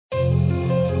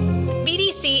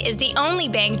BDC is the only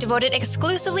bank devoted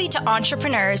exclusively to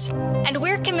entrepreneurs, and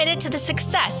we're committed to the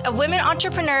success of women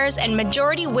entrepreneurs and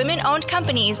majority women-owned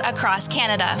companies across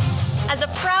Canada. As a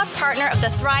proud partner of the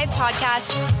Thrive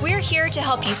podcast, we're here to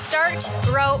help you start,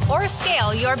 grow, or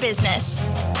scale your business.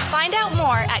 Find out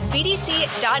more at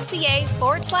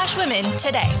bdc.ca/women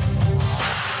today.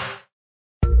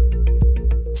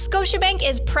 Scotiabank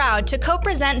is proud to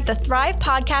co-present the Thrive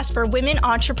podcast for women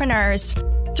entrepreneurs.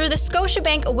 Through the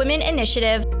Scotiabank Women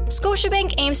Initiative,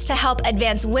 Scotiabank aims to help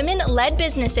advance women-led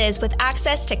businesses with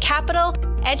access to capital,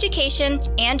 education,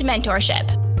 and mentorship.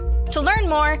 To learn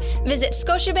more, visit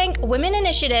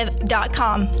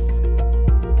scotiabankwomeninitiative.com.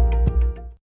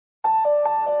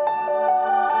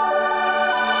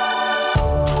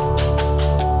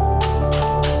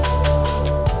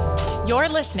 You're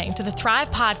listening to the Thrive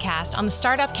podcast on the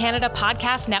Startup Canada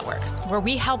Podcast Network, where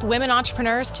we help women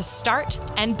entrepreneurs to start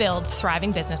and build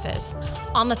thriving businesses.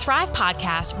 On the Thrive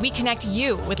podcast, we connect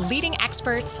you with leading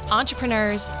experts,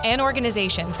 entrepreneurs, and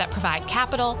organizations that provide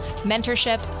capital,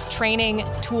 mentorship, training,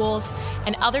 tools,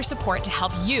 and other support to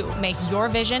help you make your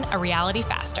vision a reality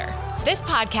faster. This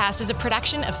podcast is a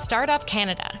production of Startup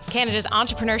Canada, Canada's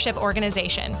entrepreneurship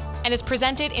organization, and is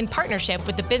presented in partnership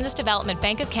with the Business Development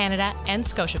Bank of Canada and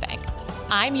Scotiabank.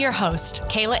 I'm your host,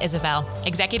 Kayla Isabel,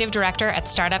 Executive Director at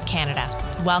Startup Canada.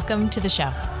 Welcome to the show.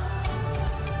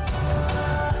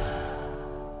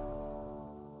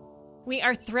 We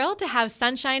are thrilled to have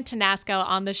Sunshine Tanasko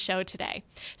on the show today.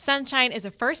 Sunshine is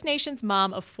a First Nations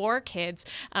mom of 4 kids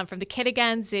from the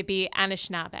Kitigan, Zibi,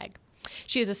 Anishinaabeg.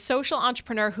 She is a social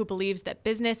entrepreneur who believes that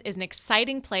business is an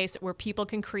exciting place where people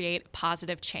can create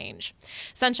positive change.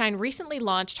 Sunshine recently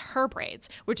launched Her Braids,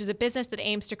 which is a business that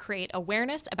aims to create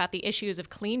awareness about the issues of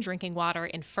clean drinking water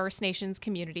in First Nations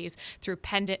communities through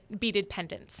beaded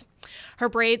pendants. Her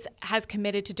Braids has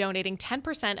committed to donating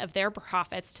 10% of their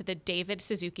profits to the David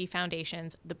Suzuki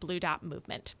Foundation's The Blue Dot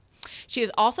Movement. She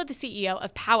is also the CEO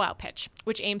of Powwow Pitch,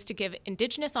 which aims to give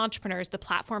Indigenous entrepreneurs the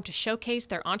platform to showcase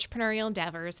their entrepreneurial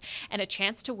endeavors and a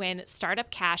chance to win startup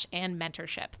cash and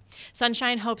mentorship.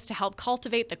 Sunshine hopes to help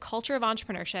cultivate the culture of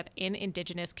entrepreneurship in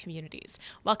Indigenous communities.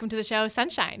 Welcome to the show,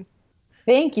 Sunshine.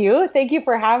 Thank you. Thank you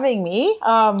for having me.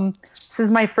 This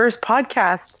is my first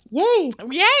podcast. Yay.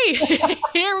 Yay.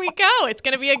 Here we go. It's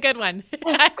going to be a good one.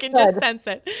 I can just sense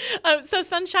it. So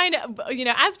Sunshine,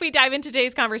 as we dive into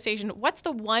today's conversation, what's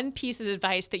the one piece of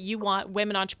advice that you want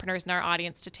women entrepreneurs in our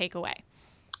audience to take away?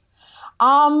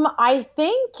 I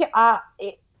think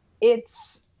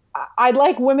I'd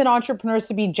like women entrepreneurs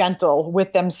to be gentle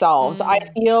with themselves. I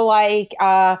feel like,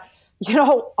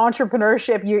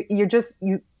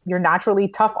 entrepreneurship, you're naturally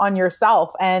tough on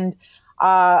yourself. And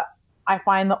I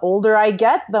find the older I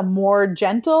get, the more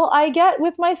gentle I get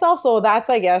with myself. So that's,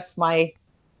 I guess,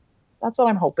 that's what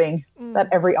I'm hoping, that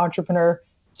every entrepreneur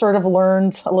sort of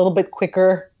learns a little bit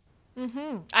quicker.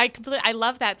 Mm-hmm. I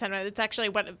love that sentiment. It's actually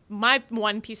what my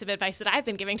one piece of advice that I've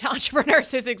been giving to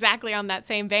entrepreneurs is exactly on that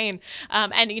same vein.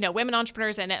 Women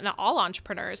entrepreneurs and all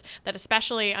entrepreneurs, that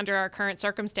especially under our current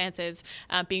circumstances,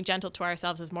 being gentle to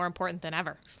ourselves is more important than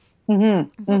ever.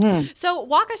 Mm-hmm. Mm-hmm. So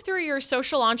walk us through your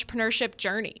social entrepreneurship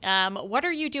journey. What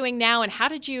are you doing now, and how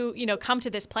did you, come to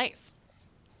this place?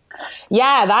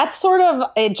 Yeah,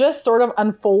 it just sort of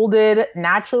unfolded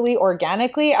naturally,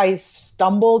 organically. I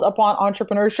stumbled upon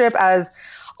entrepreneurship as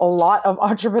a lot of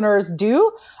entrepreneurs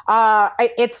do.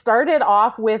 It started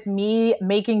off with me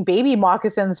making baby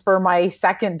moccasins for my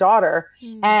second daughter,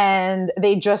 and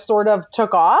they just sort of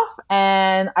took off.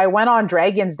 And I went on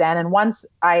Dragon's Den, and once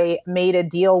I made a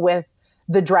deal with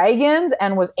the Dragons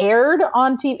and was aired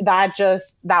on TV, that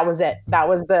was it. That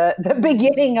was the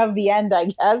beginning of the end, I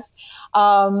guess.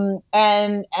 And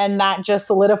that just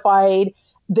solidified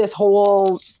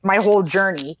my whole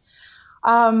journey.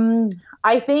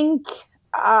 I think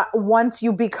once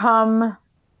you become,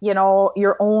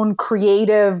 your own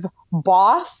creative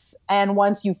boss, and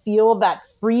once you feel that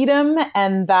freedom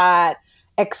and that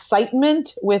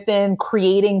excitement within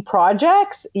creating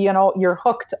projects, you're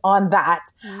hooked on that,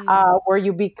 where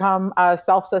you become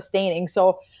self-sustaining.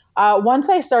 So once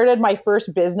I started my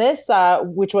first business,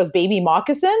 which was baby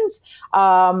moccasins,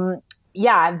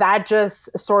 that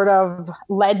just sort of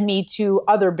led me to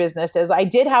other businesses. I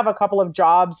did have a couple of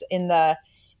jobs in the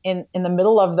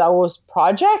middle of those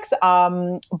projects,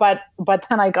 but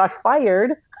then I got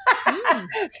fired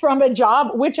from a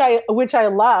job which I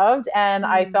loved, and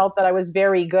I felt that I was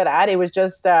very good at. It was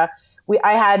just I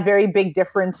had very big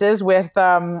differences with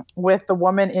the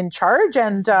woman in charge,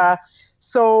 and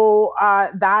so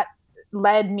that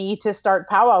led me to start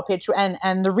Powwow Pitch.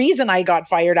 And the reason I got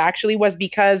fired actually was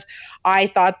because I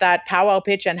thought that Powwow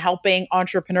Pitch and helping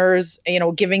entrepreneurs,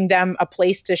 giving them a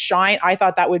place to shine, I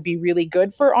thought that would be really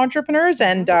good for entrepreneurs.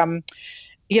 And,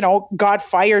 got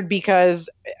fired because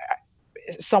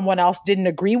someone else didn't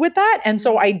agree with that. And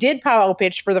so I did Powwow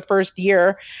Pitch for the first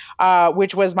year,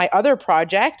 which was my other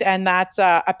project. And that's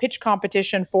a pitch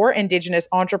competition for Indigenous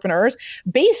entrepreneurs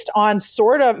based on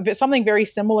sort of something very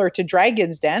similar to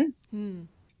Dragon's Den.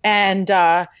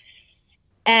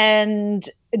 And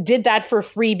did that for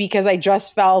free because I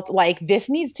just felt like this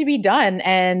needs to be done.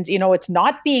 And, it's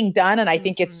not being done. And I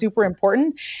think it's super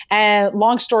important. And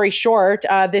long story short,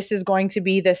 this is going to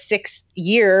be the 6th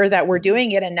year that we're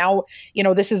doing it. And now,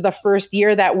 this is the first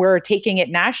year that we're taking it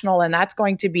national, and that's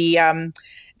going to be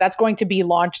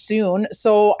launched soon.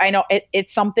 So I know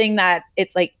it's something that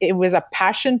it's like, it was a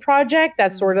passion project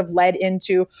that sort of led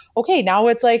into, okay, now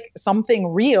it's like something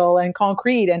real and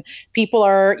concrete, and people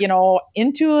are,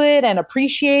 into it and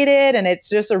appreciate it. And it's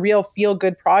just a real feel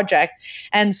good project.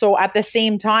 And so at the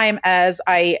same time as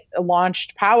I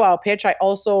launched Powwow Pitch, I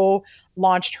also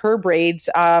launched Her Braids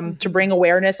to bring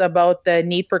awareness about the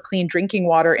need for clean drinking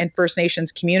water in First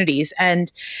Nations communities.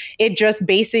 And it just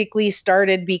basically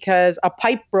started because a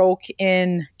pipe broke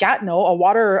in Gatineau, a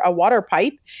water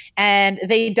pipe, and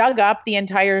they dug up the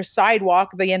entire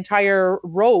sidewalk, the entire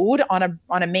road on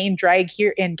a main drag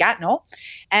here in Gatineau,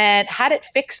 and had it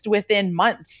fixed within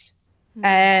months.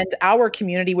 And our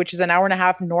community, which is an hour and a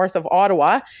half north of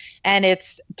Ottawa, and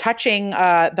it's touching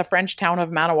the French town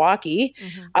of Maniwaki,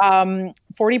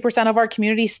 40% of our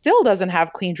community still doesn't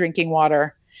have clean drinking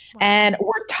water. Wow. And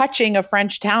we're touching a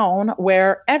French town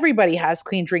where everybody has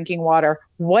clean drinking water.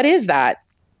 What is that?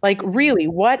 Like, really,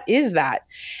 what is that?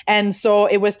 And so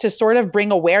it was to sort of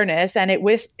bring awareness,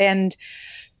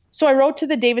 so I wrote to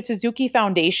the David Suzuki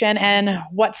Foundation, and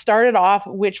what started off,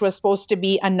 which was supposed to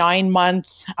be a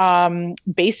 9-month,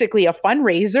 basically a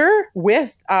fundraiser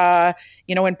with,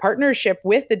 in partnership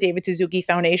with the David Suzuki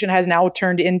Foundation, has now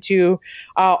turned into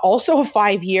also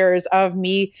 5 years of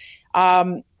me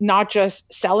not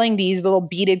just selling these little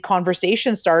beaded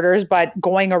conversation starters, but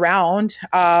going around,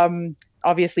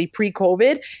 obviously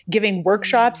pre-COVID, giving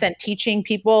workshops and teaching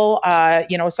people,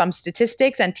 some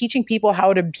statistics, and teaching people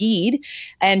how to bead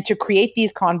and to create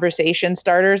these conversation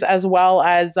starters, as well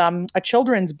as a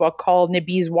children's book called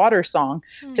Nibi's Water Song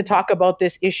to talk about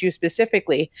this issue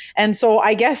specifically. And so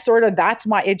I guess sort of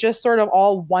it just sort of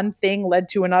all one thing led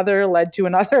to another, led to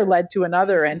another, led to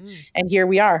another. And here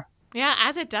we are. Yeah,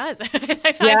 as it does.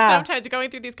 I find sometimes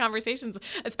going through these conversations,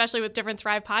 especially with different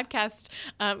Thrive podcast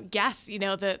guests,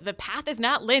 the path is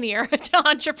not linear to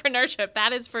entrepreneurship.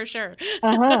 That is for sure.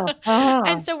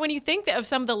 And so when you think of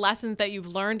some of the lessons that you've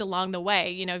learned along the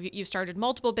way, you started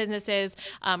multiple businesses,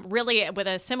 really with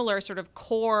a similar sort of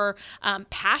core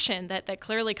passion that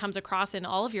clearly comes across in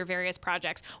all of your various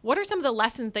projects. What are some of the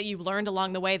lessons that you've learned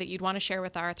along the way that you'd want to share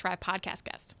with our Thrive podcast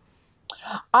guests?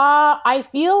 I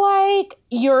feel like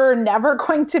you're never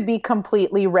going to be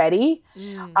completely ready.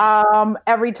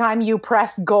 Every time you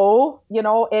press go,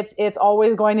 it's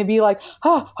always going to be like,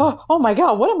 oh my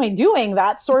God, what am I doing?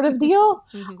 That sort of deal.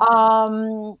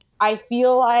 I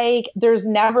feel like there's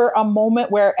never a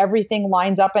moment where everything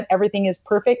lines up and everything is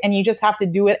perfect, and you just have to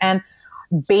do it. And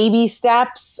baby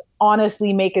steps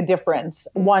honestly make a difference.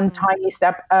 One tiny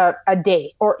step a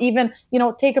day, or even,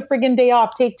 take a friggin' day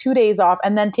off, take 2 days off,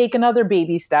 and then take another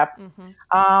baby step.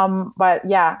 But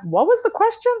yeah, what was the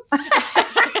question?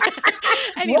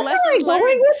 Any lessons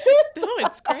learned? No,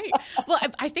 it's great. Well,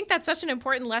 I think that's such an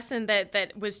important lesson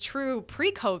that was true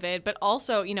pre-COVID, but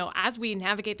also, as we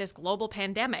navigate this global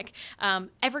pandemic,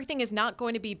 everything is not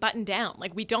going to be buttoned down.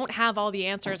 Like, we don't have all the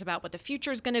answers about what the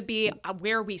future is going to be,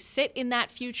 where we sit in that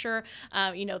future,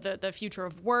 the future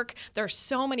of work. There are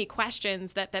so many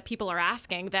questions that people are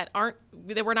asking that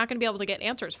we're not going to be able to get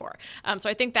answers for. So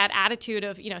I think that attitude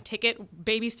of, take it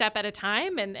baby step at a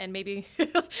time, and maybe,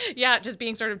 just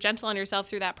being sort of gentle on yourself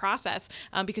through that process,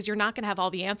 because you're not going to have all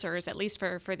the answers, at least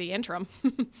for the interim.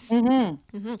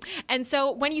 And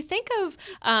so when you think of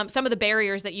some of the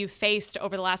barriers that you've faced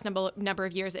over the last number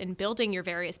of years in building your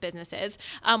various businesses,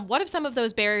 what have some of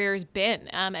those barriers been?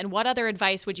 And what other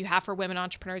advice would you have for women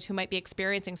entrepreneurs who might be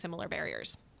experiencing similar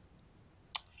barriers?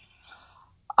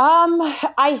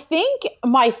 I think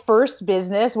my first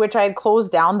business, which I had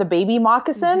closed down, the baby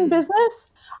moccasin business,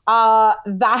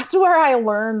 that's where I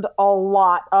learned a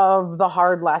lot of the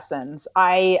hard lessons.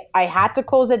 I had to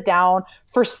close it down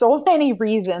for so many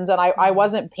reasons, and I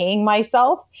wasn't paying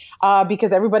myself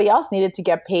because everybody else needed to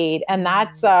get paid. And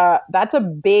that's a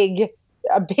big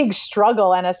a big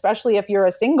struggle. And especially if you're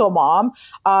a single mom,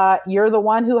 you're the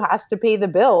one who has to pay the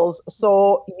bills.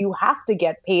 So you have to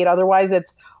get paid. Otherwise,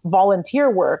 it's volunteer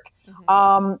work.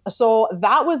 So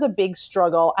that was a big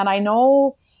struggle. And I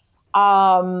know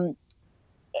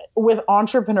with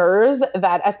entrepreneurs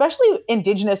that, especially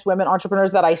Indigenous women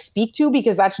entrepreneurs that I speak to,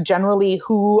 because that's generally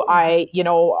who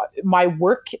my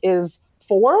work is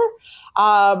for.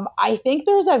 I think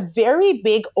there's a very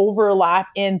big overlap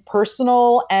in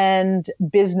personal and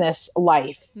business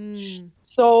life.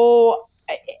 So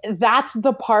that's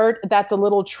the part that's a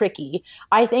little tricky.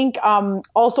 I think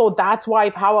also that's why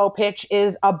Powwow Pitch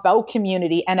is about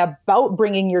community and about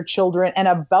bringing your children and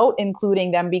about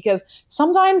including them, because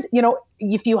sometimes,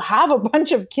 if you have a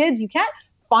bunch of kids, you can't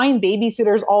find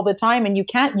babysitters all the time, and you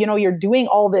can't, you're doing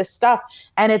all this stuff,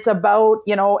 and it's about,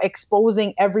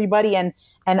 exposing everybody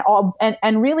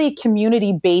and really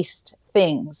community-based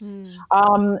things.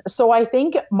 So I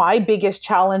think my biggest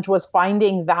challenge was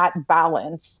finding that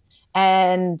balance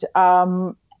and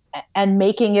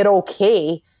making it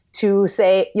okay to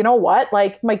say, you know what,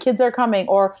 like my kids are coming,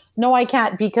 or no, I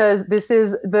can't because this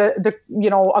is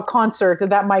a concert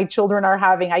that my children are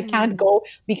having. I can't go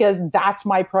because that's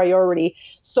my priority.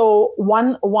 So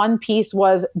one piece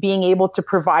was being able to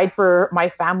provide for my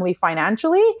family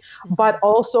financially, but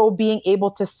also being able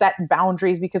to set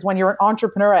boundaries, because when you're an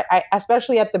entrepreneur,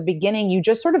 especially at the beginning, you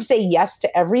just sort of say yes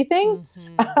to everything.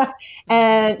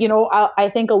 And, I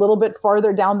think a little bit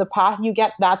farther down the path you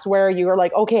get, that's where you're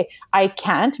like, okay, I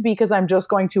can't, because I'm just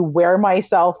going to wear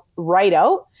myself right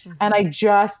out. And I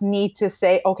just need to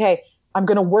say, okay, I'm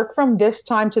going to work from this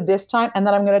time to this time, and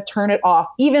then I'm going to turn it off,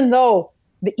 even though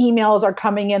the emails are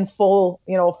coming in full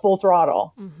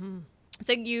throttle.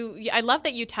 So I love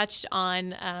that you touched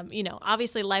on,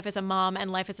 obviously life as a mom and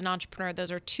life as an entrepreneur.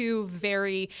 Those are two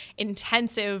very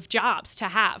intensive jobs to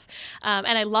have.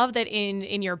 And I love that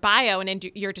in your bio and in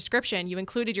your description, you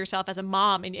included yourself as a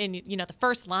mom in the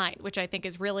first line, which I think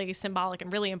is really symbolic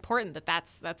and really important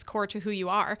that's core to who you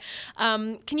are.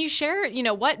 Can you share,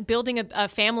 what building a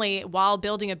family while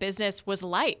building a business was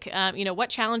like? What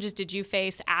challenges did you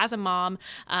face as a mom,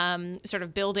 sort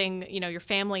of building, your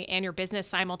family and your business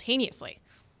simultaneously?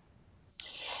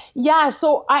 Yeah,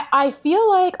 so I feel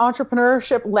like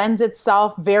entrepreneurship lends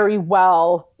itself very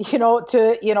well,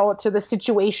 to the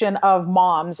situation of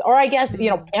moms, or I guess,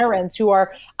 parents who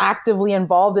are actively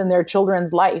involved in their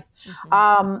children's life.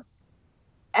 And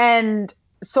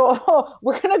so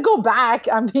we're going to go back.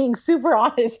 I'm being super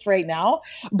honest right now,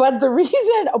 but the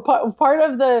reason, part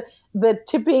of the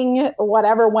tipping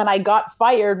whatever when I got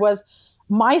fired was,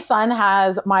 my son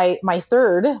has my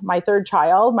third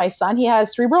child. My son, he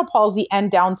has cerebral palsy and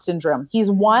Down syndrome.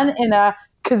 He's one in a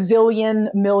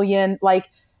gazillion million. Like,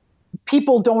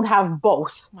 people don't have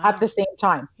both at the same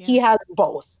time. Yeah. He has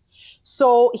both.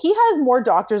 So he has more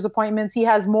doctor's appointments. He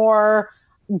has more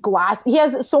he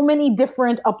has so many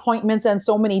different appointments and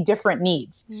so many different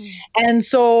needs. And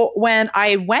so when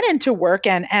I went into work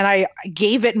and I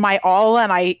gave it my all,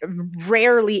 and I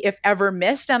rarely, if ever,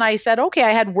 missed, and I said, okay,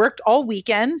 I had worked all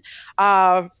weekend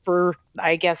for,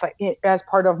 I guess, as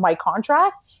part of my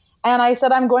contract. And I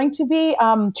said, I'm going to be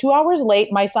 2 hours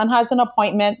late. My son has an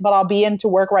appointment, but I'll be into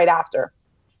work right after.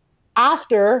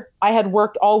 After I had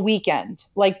worked all weekend,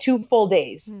 like 2 full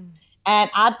days.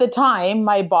 And at the time,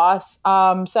 my boss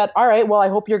said, all right, well, I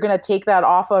hope you're going to take that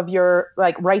off of your,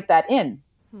 write that in.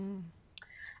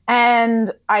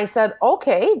 And I said,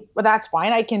 okay, well, that's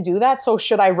fine. I can do that. So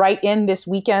should I write in this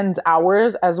weekend's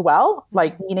hours as well?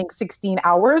 Meaning 16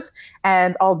 hours,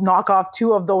 and I'll knock off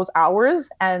 2 of those hours,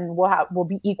 and we'll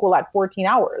be equal at 14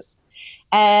 hours.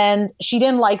 And she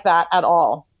didn't like that at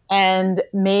all, and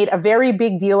made a very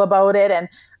big deal about it, and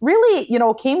really,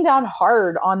 came down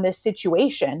hard on this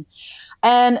situation.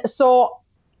 And so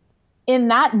in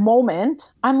that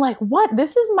moment, I'm like, what?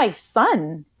 This is my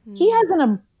son. He has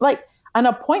an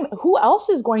appointment. Who else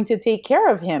is going to take care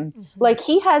of him?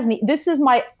 This is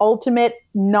my ultimate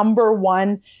number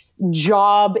one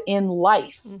job in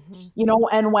life,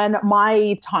 and when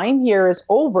my time here is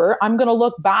over, I'm going to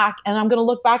look back, and I'm going to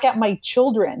look back at my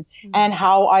children and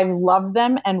how I love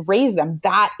them and raise them.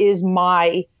 That is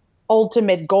my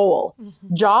ultimate goal.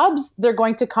 Jobs, they're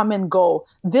going to come and go.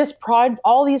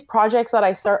 All these projects that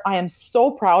I start, I am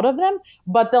so proud of them,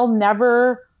 but they'll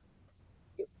never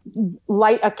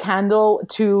light a candle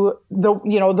to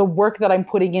the work that I'm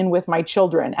putting in with my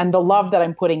children and the love that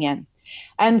I'm putting in.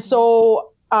 And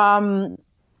so I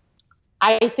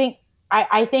think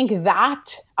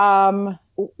that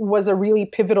was a really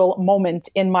pivotal moment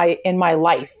in my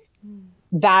life.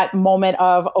 That moment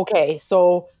of, okay,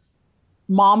 so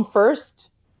mom first,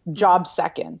 job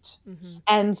second.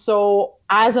 And so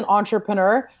as an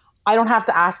entrepreneur, I don't have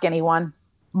to ask anyone.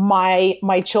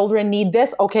 My children need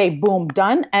this. Okay, boom,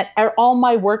 done. And all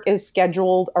my work is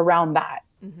scheduled around that.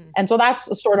 And so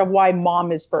that's sort of why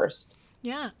mom is first.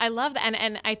 Yeah, I love that.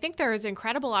 And I think there is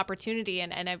incredible opportunity.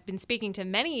 And I've been speaking to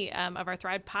many of our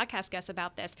Thrive podcast guests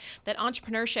about this, that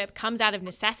entrepreneurship comes out of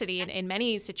necessity in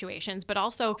many situations, but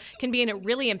also can be a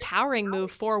really empowering move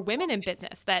for women in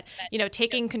business, that,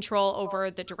 taking control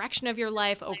over the direction of your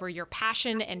life, over your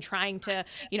passion, and trying to,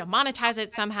 monetize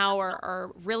it somehow,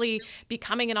 or really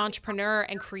becoming an entrepreneur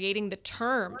and creating the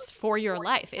terms for your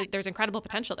life. There's incredible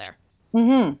potential there.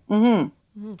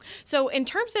 So in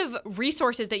terms of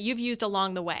resources that you've used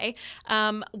along the way,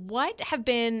 what have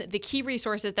been the key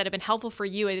resources that have been helpful for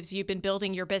you as you've been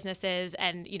building your businesses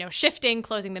and, shifting,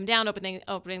 closing them down,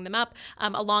 opening them up,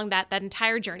 along that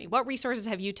entire journey? What resources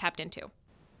have you tapped into?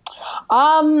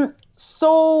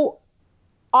 So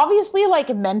obviously, like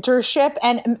mentorship,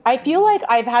 and I feel like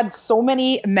I've had so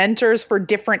many mentors for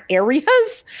different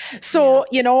areas. So,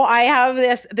 I have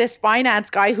this finance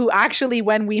guy who actually,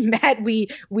 when we met, we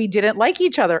didn't like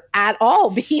each other at all,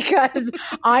 because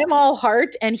I'm all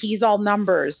heart and he's all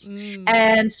numbers.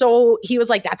 And so he was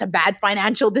like, that's a bad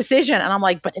financial decision. And I'm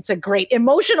like, but it's a great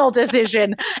emotional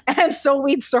decision. And so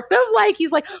we'd sort of like,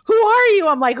 he's like, who are you?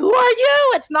 I'm like, who are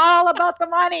you? It's not all about the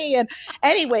money. And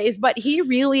anyways, but he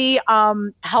really,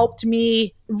 helped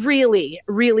me,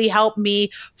 really helped me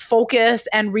focus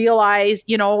and realize,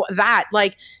 that,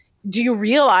 like, do you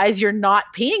realize you're not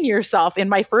paying yourself in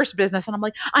my first business? And I'm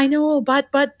like, I know, but.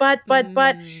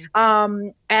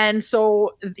 And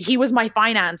so he was my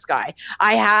finance guy.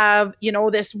 I have,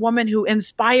 this woman who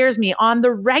inspires me on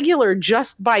the regular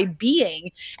just by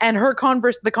being, and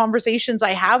the conversations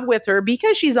I have with her,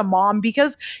 because she's a mom,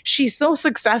 because she's so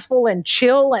successful and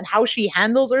chill, and how she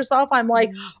handles herself, I'm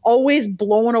like always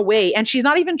blown away. And she's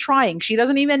not even trying. She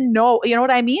doesn't even know, you know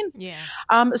what I mean? Yeah.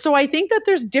 So I think that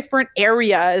there's different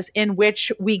areas in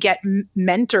which we get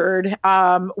mentored,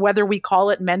 whether we call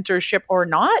it mentorship or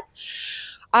not.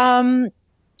 So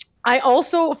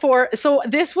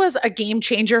this was a game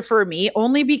changer for me,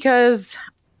 only because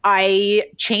I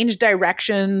changed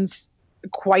directions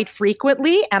quite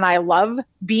frequently, and I love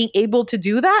being able to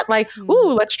do that. Like,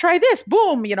 ooh, let's try this,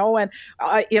 boom, and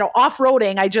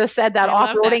off-roading. I just said that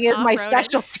off-roading is my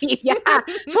specialty. Yeah.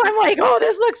 So I'm like, oh,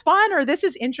 this looks fun, or this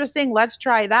is interesting. Let's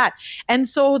try that. And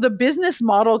so the business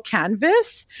model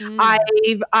canvas,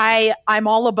 I'm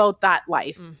all about that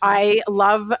life. I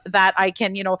love that I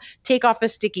can, take off a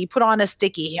sticky, put on a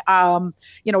sticky,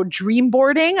 dream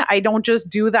boarding. I don't just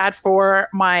do that for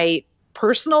my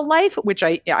personal life, which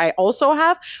I also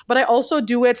have, but I also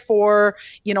do it for,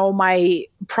 my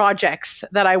projects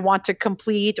that I want to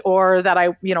complete, or that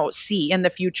I, see in the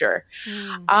future.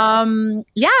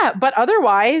 But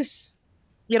otherwise,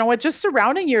 it's just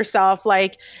surrounding yourself,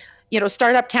 like,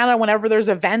 Startup Canada, whenever there's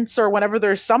events or whenever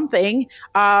there's something,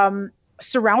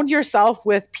 surround yourself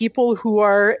with people who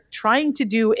are trying to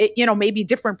do it, maybe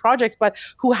different projects, but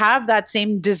who have that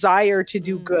same desire to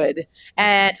do good,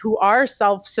 and who are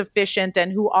self-sufficient,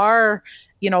 and who are,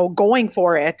 going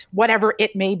for it, whatever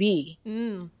it may be.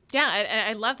 Yeah,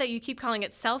 I love that you keep calling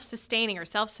it self-sustaining or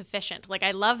self-sufficient. Like,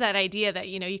 I love that idea that,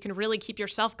 you can really keep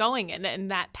yourself going, and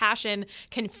that passion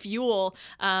can fuel,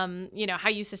 how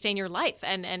you sustain your life,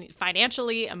 and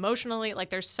financially, emotionally.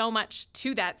 Like, there's so much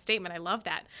to that statement. I love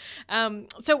that.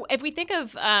 So if we think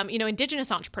of,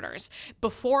 Indigenous entrepreneurs,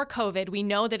 before COVID, we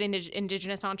know that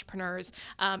Indigenous entrepreneurs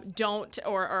don't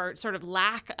or sort of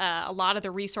lack a lot of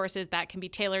the resources that can be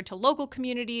tailored to local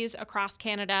communities across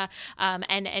Canada,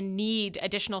 and need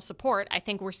additional support. I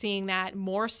think we're seeing that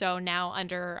more so now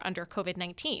under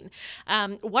COVID-19.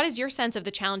 What is your sense of the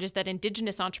challenges that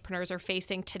Indigenous entrepreneurs are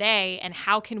facing today, and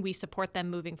how can we support them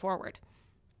moving forward?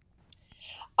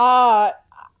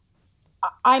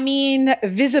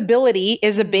 Visibility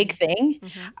is a big thing.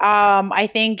 I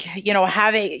think,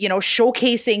 having,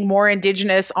 showcasing more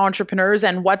Indigenous entrepreneurs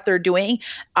and what they're doing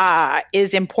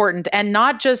is important, and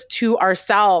not just to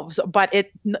ourselves, but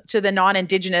to the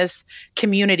non-Indigenous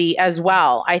community as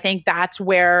well. I think that's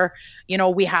where,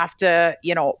 we have to,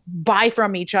 buy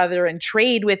from each other and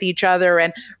trade with each other,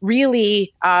 and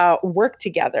really work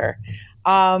together.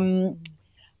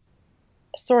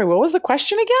 Sorry, what was the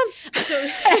question again?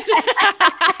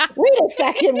 Wait a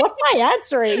second, what am I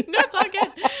answering? No, it's all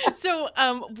good. So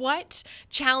what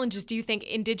challenges do you think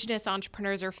Indigenous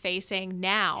entrepreneurs are facing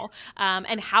now,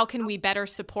 and how can we better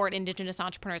support Indigenous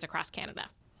entrepreneurs across Canada?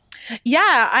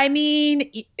 Yeah,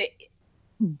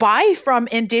 buy from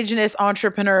Indigenous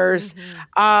entrepreneurs,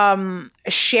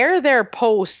 share their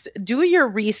posts, do your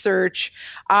research,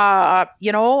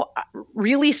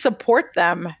 really support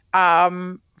them.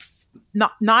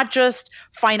 Not just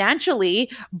financially,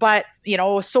 but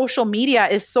social media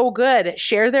is so good.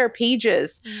 Share their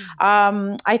pages.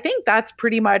 I think that's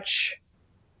pretty much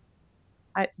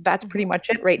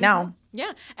it right now.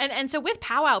 Yeah. And so with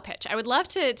Powwow Pitch, I would love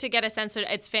to get a sense of,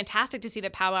 it's fantastic to see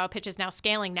that Powwow Pitch is now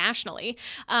scaling nationally.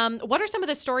 What are some of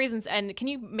the stories and can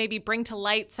you maybe bring to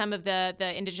light some of the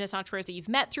Indigenous entrepreneurs that you've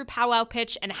met through Powwow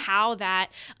Pitch and how that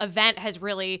event has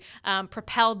really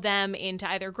propelled them into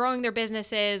either growing their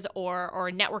businesses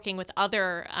or networking with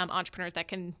other entrepreneurs that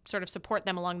can sort of support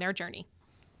them along their journey?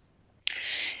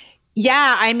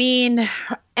 Yeah, I mean,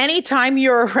 anytime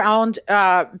you're around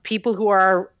people who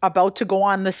are about to go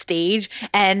on the stage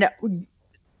and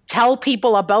tell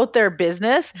people about their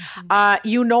business,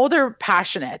 they're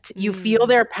passionate. You feel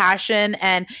their passion,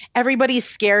 and everybody's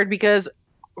scared because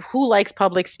who likes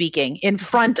public speaking in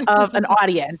front of an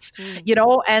audience,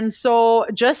 And so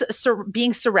just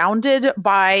being surrounded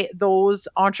by those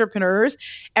entrepreneurs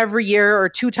every year or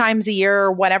 2 times a year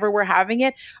or whatever we're having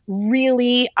it,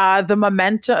 really the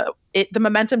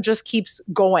momentum just keeps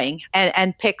going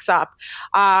and picks up.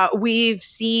 We've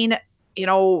seen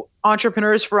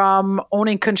entrepreneurs from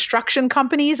owning construction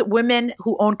companies, women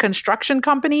who own construction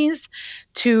companies,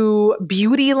 to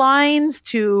beauty lines,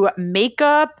 to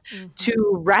makeup, to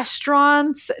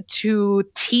restaurants, to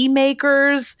tea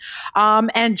makers,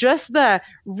 and just the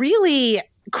really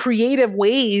creative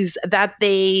ways that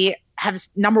they have,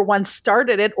 number one,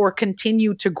 started it or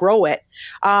continue to grow it.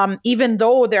 Even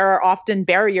though there are often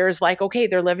barriers like, okay,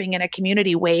 they're living in a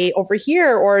community way over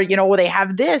here, or, they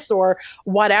have this or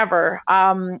whatever.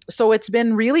 So it's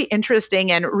been really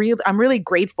interesting, and I'm really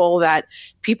grateful that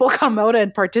people come out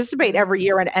and participate every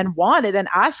year and want it and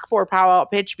ask for Powwow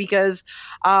Pitch, because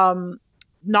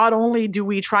not only do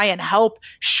we try and help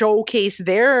showcase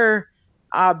their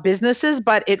businesses,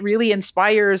 but it really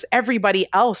inspires everybody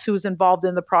else who's involved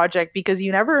in the project, because you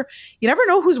never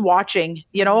know who's watching,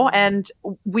 and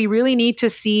we really need to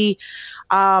see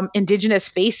Indigenous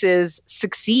faces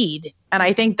succeed. And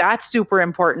I think that's super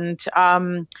important.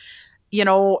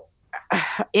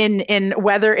 In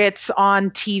whether it's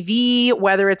on TV,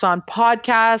 whether it's on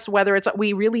podcasts,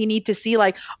 we really need to see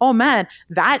like, oh man,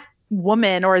 that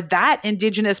woman or that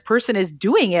Indigenous person is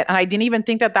doing it. And I didn't even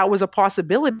think that was a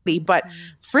possibility, but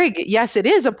frig, yes, it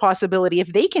is a possibility.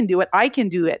 If they can do it, I can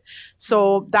do it.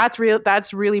 So that's really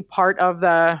that's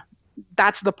the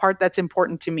part that's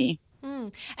important to me.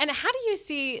 And how do you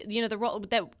see, the role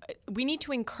that we need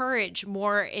to encourage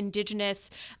more Indigenous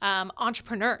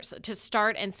entrepreneurs to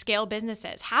start and scale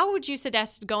businesses? How would you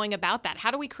suggest going about that?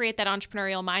 How do we create that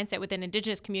entrepreneurial mindset within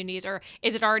Indigenous communities, or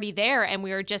is it already there and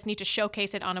we just need to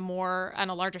showcase it on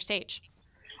a larger stage?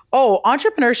 Oh,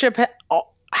 entrepreneurship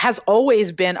has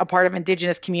always been a part of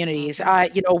Indigenous communities.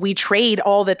 We trade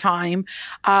all the time.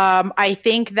 I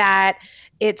think that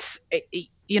it's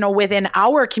within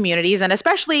our communities, and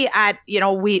especially at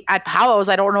powwows.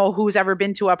 I don't know who's ever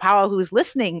been to a powwow who's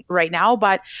listening right now,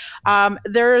 but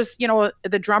there's,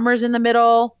 the drummers in the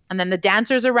middle, and then the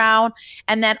dancers around,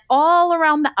 and then all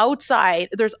around the outside,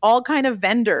 there's all kind of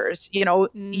vendors.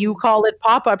 You call it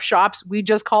pop-up shops. We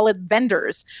just call it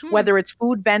vendors, whether it's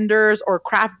food vendors or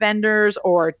craft vendors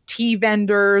or tea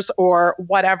vendors or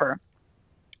whatever.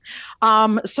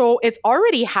 So it's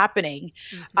already happening.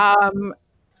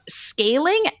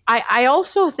 Scaling, I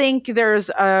also think there's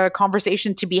a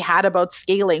conversation to be had about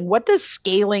scaling. What does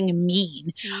scaling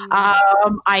mean?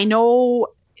 I know,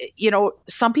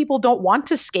 some people don't want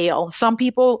to scale. Some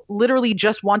people literally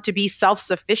just want to be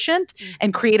self-sufficient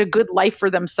and create a good life for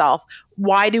themselves.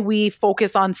 Why do we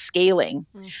focus on scaling?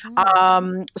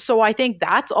 So I think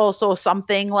that's also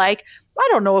something like, I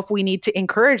don't know if we need to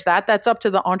encourage that. That's up to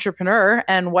the entrepreneur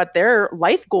and what their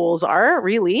life goals are,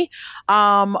 really.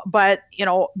 But,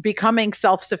 becoming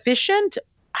self-sufficient,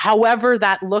 however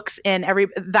that looks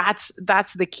that's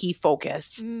the key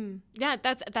focus. Yeah,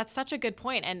 that's such a good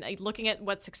point. And looking at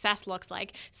what success looks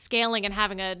like, scaling and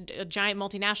having a giant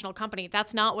multinational company,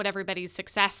 that's not what everybody's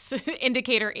success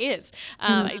indicator is.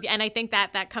 And I think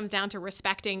that comes down to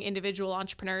respecting individual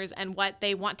entrepreneurs and what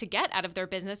they want to get out of their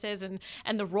businesses and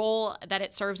the role that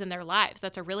it serves in their lives.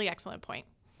 That's a really excellent point.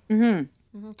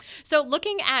 So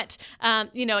looking at,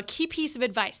 a key piece of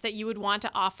advice that you would want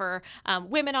to offer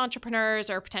women entrepreneurs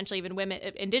or potentially even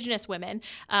Indigenous women,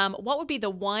 what would be the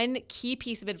one key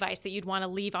piece of advice that you'd want to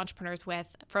leave entrepreneurs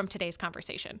with from today's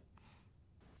conversation?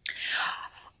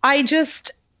 I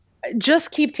just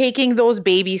keep taking those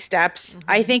baby steps.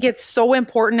 I think it's so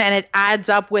important, and it adds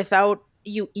up without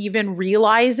you even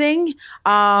realizing,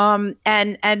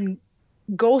 and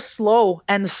go slow,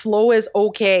 and slow is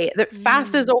okay. The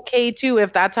fast is okay too,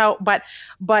 if that's how, but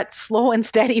slow and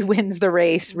steady wins the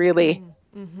race, really.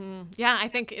 Yeah, I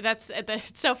think that's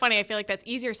so funny. I feel like that's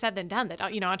easier said than done. That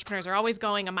entrepreneurs are always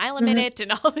going a mile a minute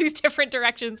in all these different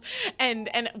directions. And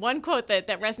one quote that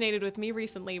resonated with me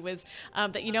recently was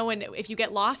that if you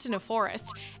get lost in a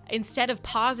forest, instead of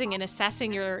pausing and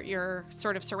assessing your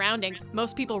sort of surroundings,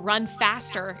 most people run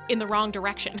faster in the wrong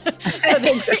direction. So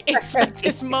it's like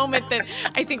this moment that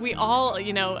I think we all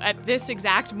at this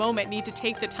exact moment need to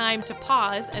take the time to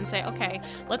pause and say, okay,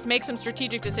 let's make some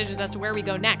strategic decisions as to where we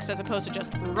go next, as opposed to just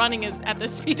running at the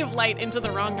speed of light into the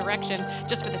wrong direction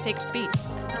just for the sake of speed.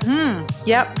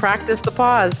 Yep. Practice the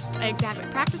pause. Exactly.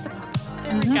 Practice the pause.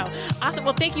 There we go. Awesome.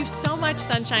 Well, thank you so much,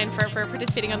 Sunshine, for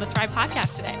participating on the Thrive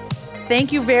podcast today.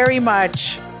 Thank you very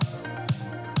much.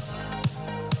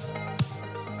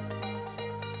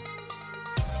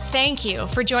 Thank you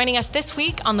for joining us this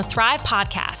week on the Thrive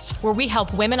podcast, where we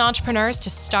help women entrepreneurs to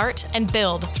start and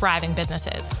build thriving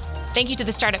businesses. Thank you to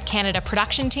the Startup Canada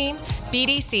production team,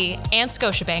 BDC, and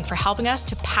Scotiabank for helping us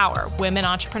to power women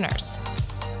entrepreneurs.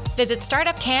 Visit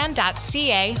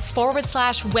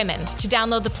startupcan.ca/women to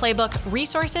download the playbook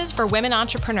Resources for Women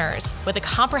Entrepreneurs with a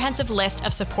comprehensive list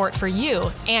of support for you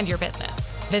and your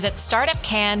business. Visit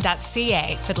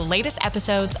startupcan.ca for the latest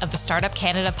episodes of the Startup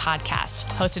Canada podcast,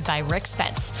 hosted by Rick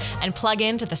Spence, and plug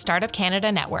into the Startup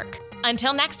Canada network.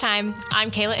 Until next time,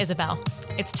 I'm Kayla Isabel.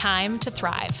 It's time to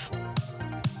thrive.